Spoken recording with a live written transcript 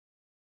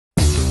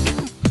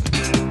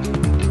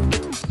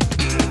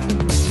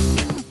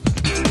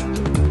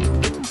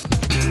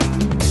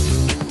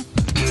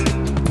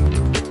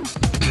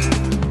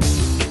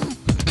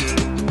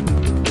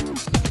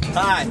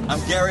Hi,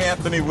 I'm Gary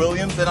Anthony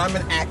Williams, and I'm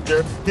an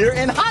actor here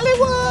in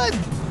Hollywood.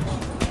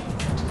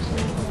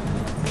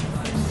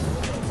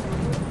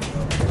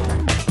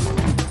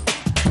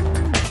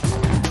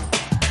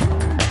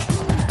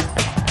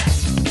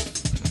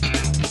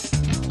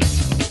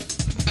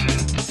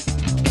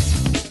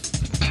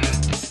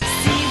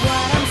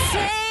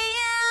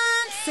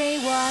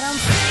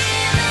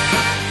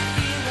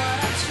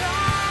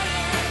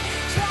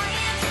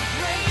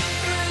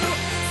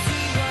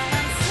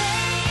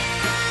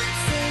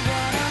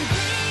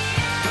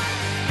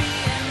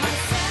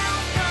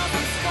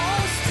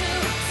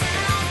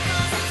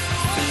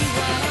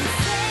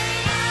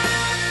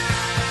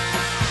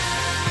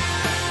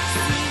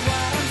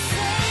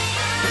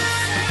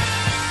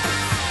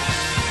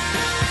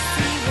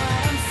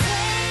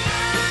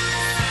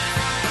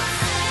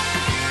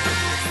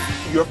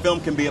 Your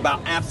film can be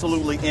about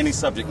absolutely any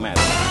subject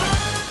matter.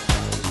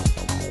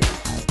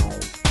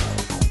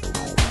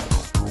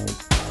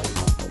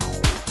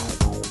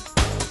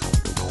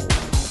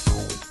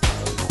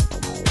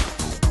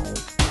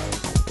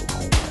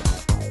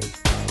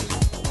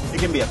 It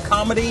can be a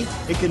comedy,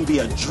 it can be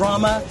a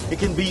drama, it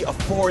can be a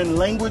foreign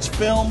language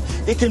film,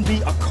 it can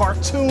be a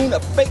cartoon, a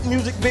fake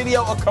music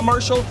video, a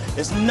commercial.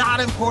 It's not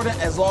important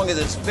as long as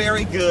it's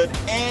very good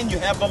and you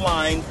have the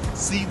line,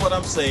 "See what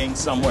I'm saying,"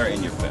 somewhere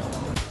in your film.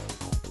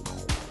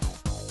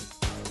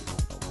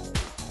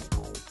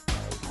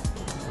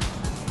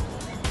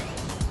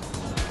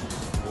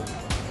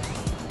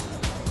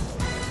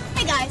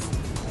 Hey guys,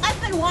 I've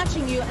been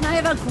watching you and I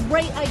have a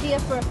great idea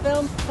for a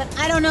film, but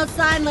I don't know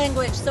sign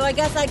language, so I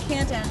guess I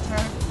can't enter.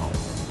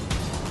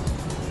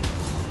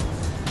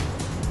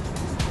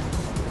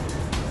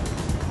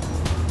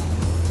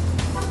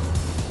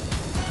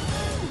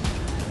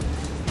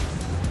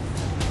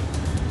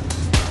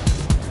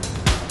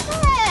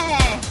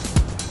 Hey!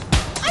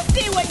 I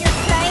see what you're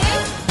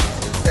saying!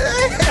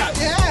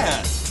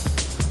 Yeah!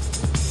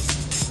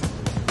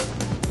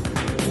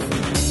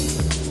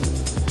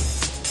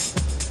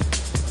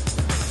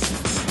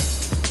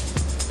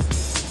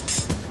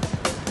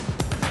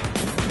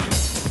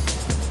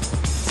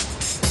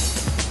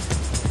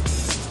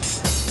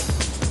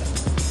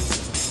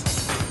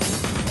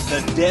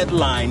 The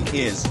deadline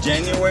is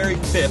January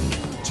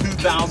 5th,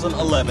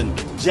 2011.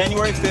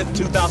 January 5th,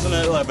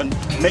 2011.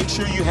 Make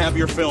sure you have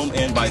your film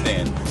in by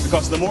then.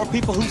 Because the more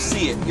people who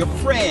see it, your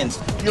friends,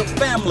 your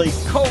family,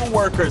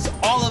 co-workers,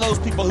 all of those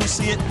people who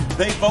see it,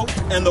 they vote,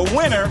 and the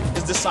winner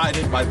is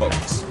decided by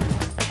votes.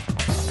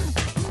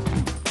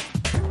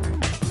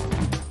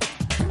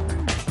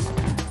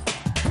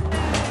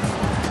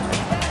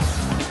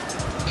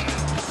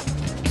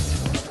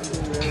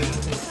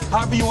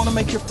 However you want to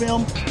make your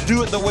film,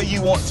 do it the way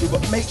you want to,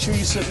 but make sure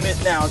you submit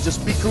now.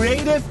 Just be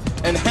creative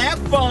and have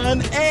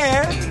fun,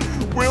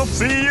 and we'll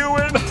see you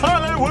in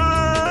Hollywood!